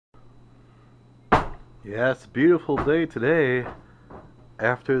Yeah, it's a beautiful day today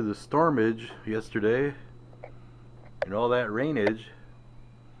after the stormage yesterday and all that rainage.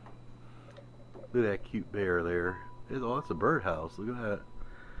 Look at that cute bear there. Oh, that's a birdhouse. Look at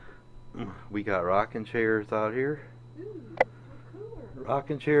that. We got rocking chairs out here.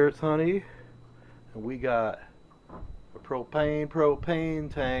 Rocking chairs, honey. And we got a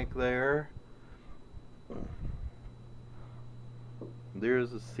propane tank there.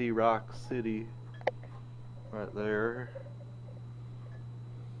 There's the Sea Rock City right there.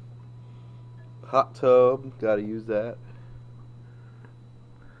 Hot tub, gotta use that.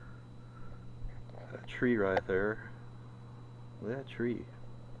 A tree right there. Look at that tree.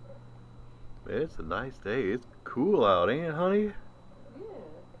 It's a nice day. It's cool out, ain't it, honey?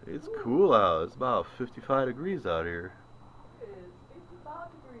 Yeah. It's cool out. It's about 55 degrees out here. It is 55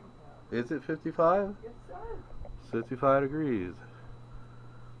 degrees out. Is it 55? Yes, sir. 55 degrees.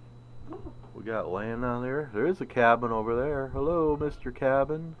 We got land down there. There is a cabin over there. Hello, Mr.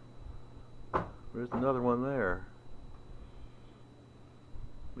 Cabin. There's another one there.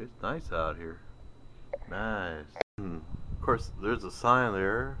 It's nice out here. Nice. Of course, there's a sign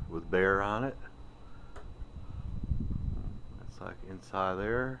there with bear on it. That's like inside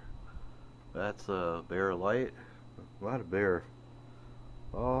there. That's a bear light. A lot of bear.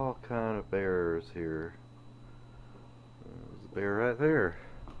 All kind of bears here. There's a bear right there.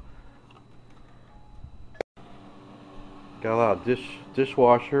 Got a lot of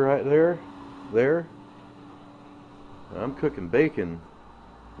dishwasher right there. There. I'm cooking bacon.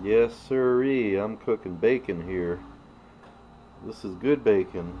 Yes, sirree. I'm cooking bacon here. This is good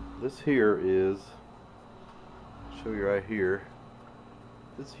bacon. This here is, I'll show you right here.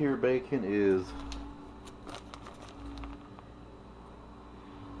 This here bacon is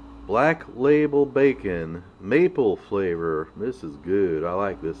Black Label bacon, maple flavor. This is good. I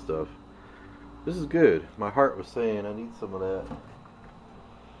like this stuff. This is good. My heart was saying I need some of that.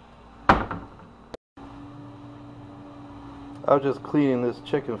 I was just cleaning this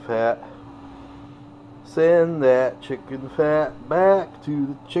chicken fat. Send that chicken fat back to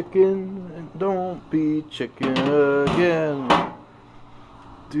the chicken and don't be chicken again.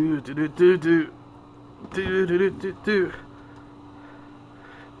 Do do do do do do do do do do.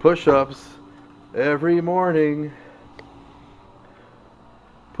 Push-ups every morning.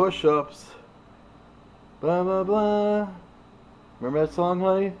 Push-ups. Blah blah blah. Remember that song,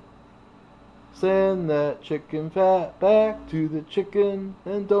 honey? Send that chicken fat back to the chicken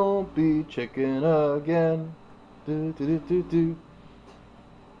and don't be chicken again. Do do do do do.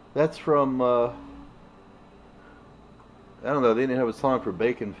 That's from I don't know, they didn't have a song for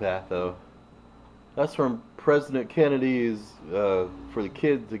bacon fat though. That's from President Kennedy's for the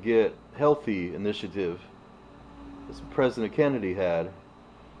kids to get healthy initiative. That's what President Kennedy had.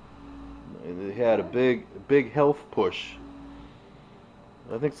 They had a big health push.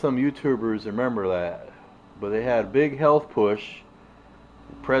 I think some YouTubers remember that, but they had a big health push.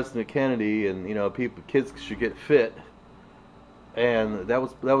 President Kennedy, and you know, kids should get fit, and that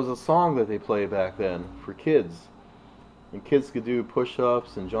was a song that they played back then for kids, and kids could do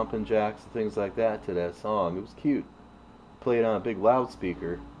push-ups and jumping jacks and things like that to that song. It was cute. Played on a big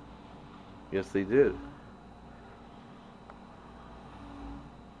loudspeaker. Yes, they did.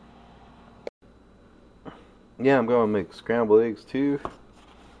 Yeah, I'm going to make scrambled eggs too.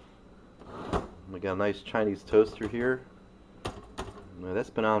 We got a nice Chinese toaster here. Now, that's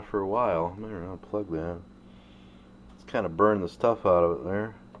been on for a while. I'm going to unplug that. It's kind of burned the stuff out of it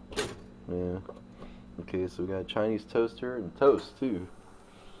there. Yeah. Okay, so we got a Chinese toaster and toast too.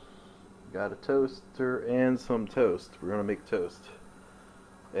 Got a toaster and some toast. We're going to make toast.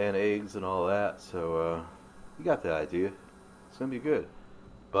 And eggs and all that. So, you got the idea. It's going to be good.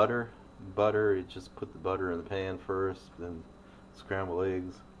 Butter. You just put the butter in the pan first, then scramble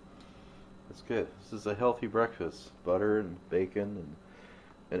eggs. It's good. This is a healthy breakfast. Butter and bacon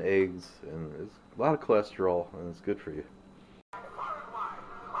and eggs, and it's a lot of cholesterol, and it's good for you.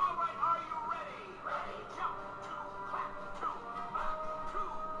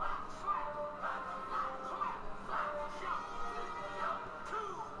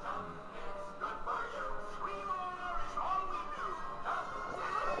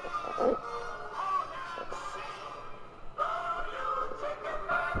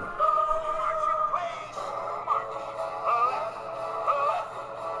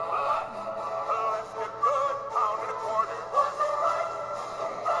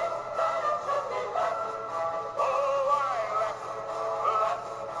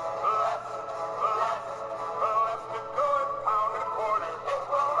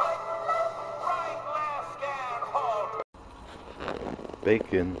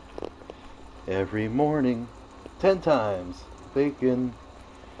 Bacon. Every morning, 10 times. Bacon,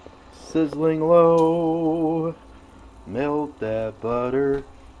 sizzling low. Melt that butter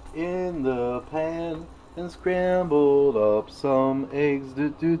in the pan and scrambled up some eggs. Do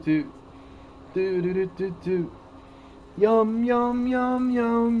do do do do do do do. Yum yum yum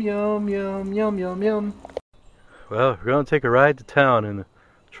yum yum yum yum yum yum. Well, we're gonna take a ride to town in the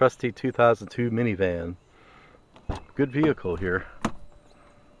trusty 2002 minivan. Good vehicle here.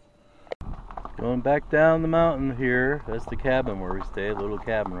 Going back down the mountain here. That's the cabin where we stay. A little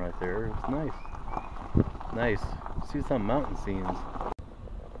cabin right there. It's nice. Nice. See some mountain scenes.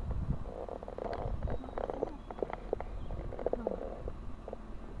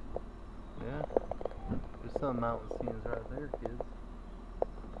 Yeah. There's some mountain scenes right there, kids.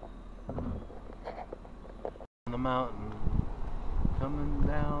 On the mountain. Coming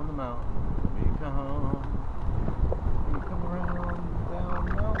down the mountain. We come. We come around down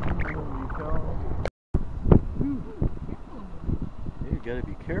the mountain. We come. Whew. You gotta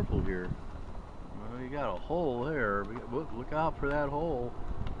be careful here. Well, you got a hole there. Look out for that hole.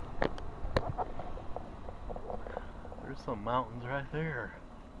 There's some mountains right there.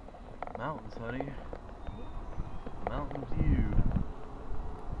 Mountains, honey. Mountain view.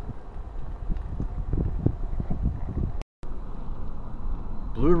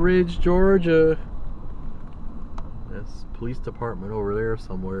 Blue Ridge, Georgia. That's police department over there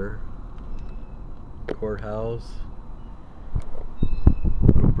somewhere. Courthouse.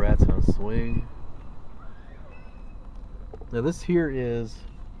 Little brats on a swing. Now this here is,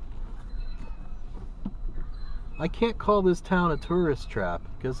 I can't call this town a tourist trap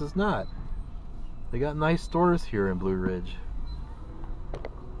because it's not. They got nice stores here in Blue Ridge.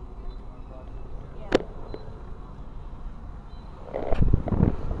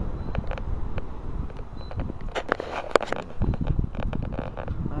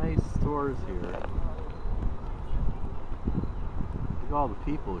 Nice stores here. Look at all the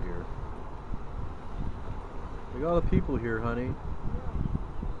people here. Look at all the people here, honey.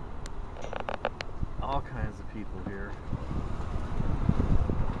 All kinds of people here.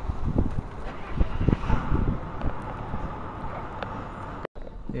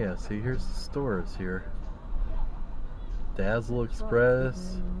 Yeah, see, here's the stores here. Dazzle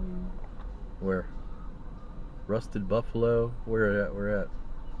Express. Where? Rusted Buffalo. Where at? Where at?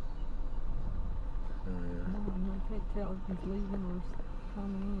 Oh, yeah. I can't tell if he's leaving or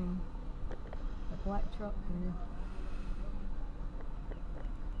coming in. A black truck there.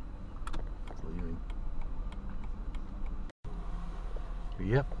 It's leaving.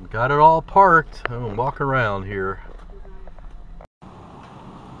 Yep, got it all parked. I'm gonna walk around here.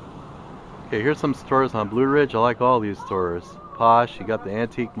 Okay, here's some stores on Blue Ridge. I like all these stores. Posh, you got the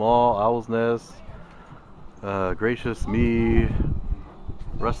Antique Mall, Owl's Nest, Gracious Me,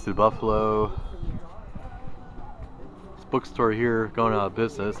 Rusted Buffalo. This bookstore here going out of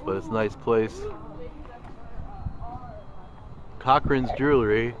business, but it's a nice place. Cochran's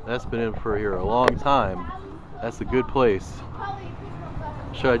Jewelry, that's been in for here a long time. That's a good place.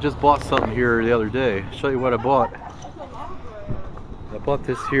 I just bought something here the other day. I'll show you what I bought. I bought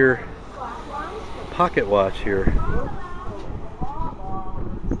this here pocket watch here.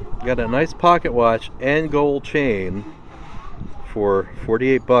 Got a nice pocket watch and gold chain for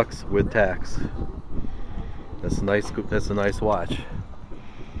 48 bucks with tax. That's a nice watch.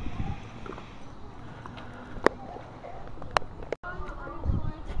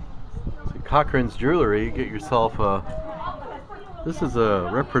 So Cochran's Jewelry, get yourself a, this is a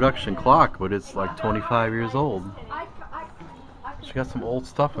reproduction clock, but it's like 25 years old. She got some old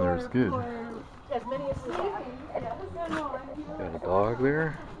stuff in there, it's good. Got a dog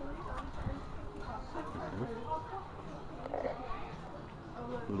there.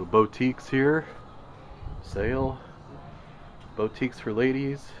 Little boutiques here. Sale. Boutiques for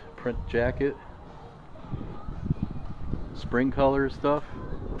ladies. Print jacket. Spring color stuff.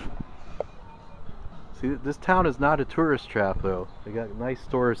 See, this town is not a tourist trap though. They got nice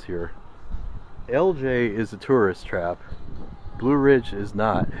stores here. LJ is a tourist trap. Blue Ridge is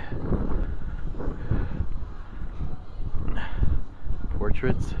not.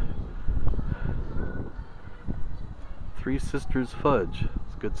 Portraits. Three Sisters Fudge.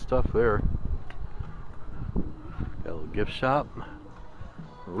 It's good stuff there. Got a little gift shop.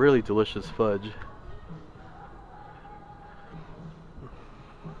 Really delicious fudge.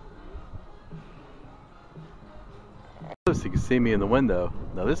 So you can see me in the window.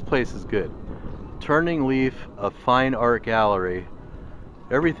 Now this place is good. Turning Leaf, a fine art gallery.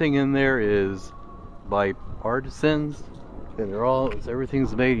 Everything in there is by artisans, and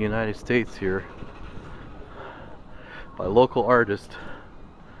everything's made in the United States here by local artists.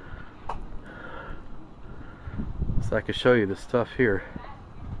 So I can show you the stuff here.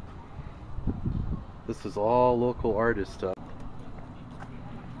 This is all local artist stuff.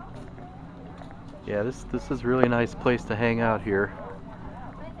 Yeah, this is a really nice place to hang out here.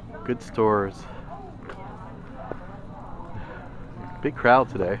 Good stores. Big crowd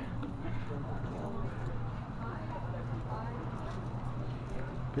today.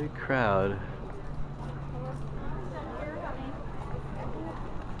 Big crowd.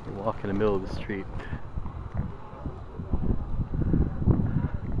 You walk in the middle of the street.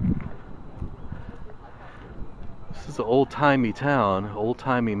 This is an old-timey town,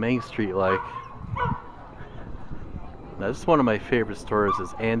 old-timey Main Street like. Now, this is one of my favorite stores.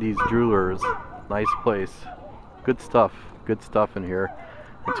 Is Andy's Jewelers. Nice place. Good stuff in here.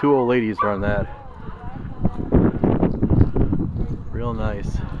 And two old ladies run that. Real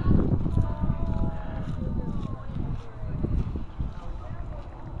nice.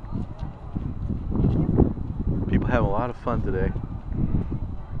 People having a lot of fun today.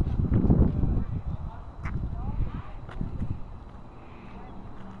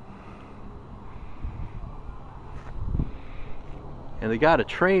 And they got a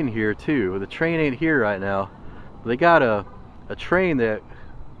train here too. The train ain't here right now. They got a train that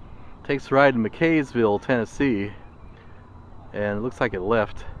takes a ride to McKaysville, Tennessee. And it looks like it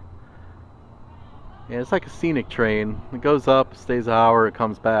left. And it's like a scenic train. It goes up, stays an hour, it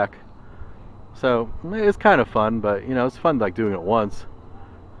comes back. So it's kind of fun, but you know, it's fun like doing it once.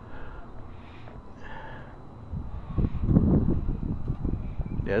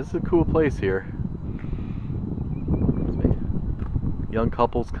 Yeah, this is a cool place here. Young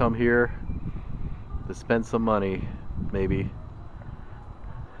couples come here to spend some money, maybe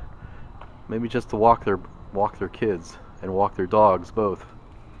just to walk their kids and walk their dogs both.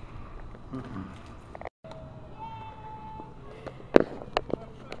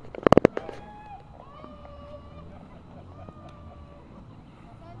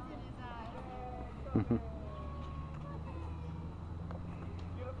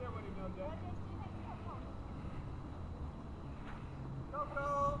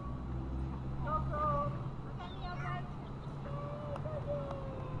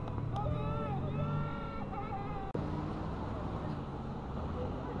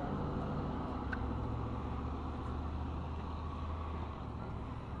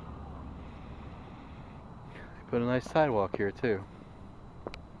 Put a nice sidewalk here too.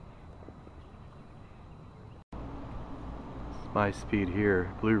 It's my speed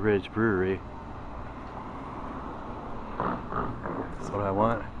here, Blue Ridge Brewery. That's what I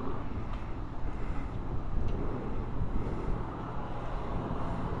want.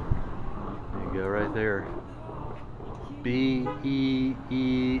 There you go, right there. B-E-E-R.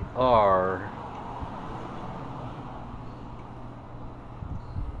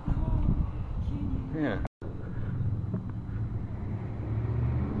 Yeah.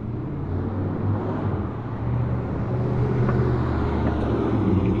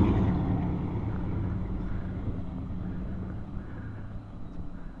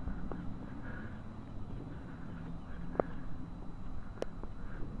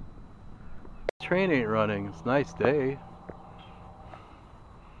 Train ain't running. It's a nice day.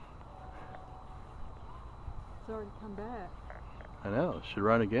 It's already come back. I know, it should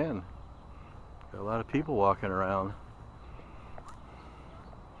run again. Got a lot of people walking around.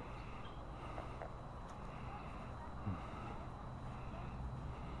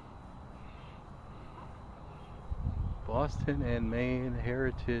 Boston and Maine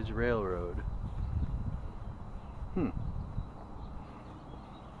Heritage Railroad.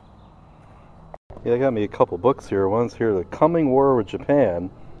 Yeah, I got me a couple books here. One's here, The Coming War with Japan.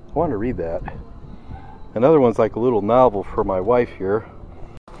 I want to read that. Another one's like a little novel for my wife here.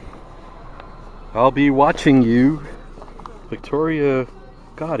 I'll be watching you, Victoria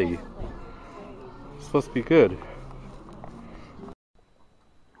Gotti. It's supposed to be good.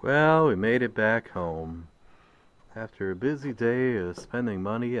 Well, we made it back home. After a busy day of spending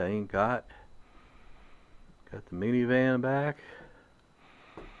money I ain't got. Got the minivan back.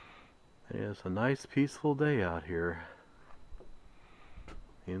 And it's a nice peaceful day out here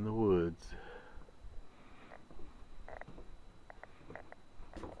in the woods.